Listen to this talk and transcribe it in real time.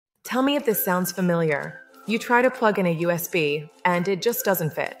Tell me if this sounds familiar. You try to plug in a USB, and it just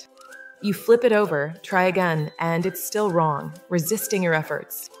doesn't fit. You flip it over, try again, and it's still wrong, resisting your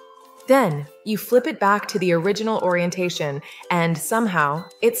efforts. Then, you flip it back to the original orientation, and somehow,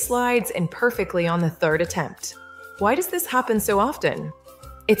 it slides in perfectly on the third attempt. Why does this happen so often?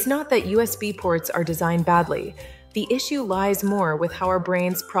 It's not that USB ports are designed badly. The issue lies more with how our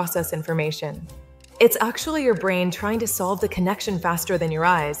brains process information. It's actually your brain trying to solve the connection faster than your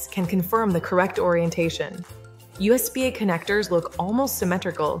eyes can confirm the correct orientation. USB-A connectors look almost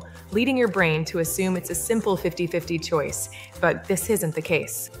symmetrical, leading your brain to assume it's a simple 50-50 choice, but this isn't the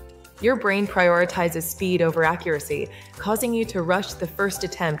case. Your brain prioritizes speed over accuracy, causing you to rush the first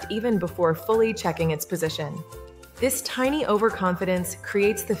attempt even before fully checking its position. This tiny overconfidence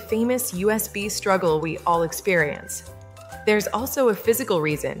creates the famous USB struggle we all experience. There's also a physical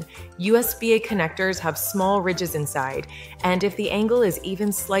reason. USB-A connectors have small ridges inside, and if the angle is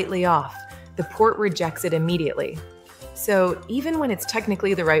even slightly off, the port rejects it immediately. So even when it's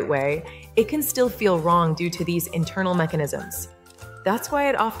technically the right way, it can still feel wrong due to these internal mechanisms. That's why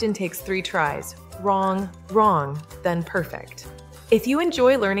it often takes 3 tries. Wrong, wrong, then perfect. If you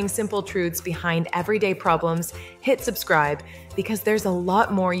enjoy learning simple truths behind everyday problems, hit subscribe because there's a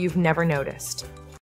lot more you've never noticed.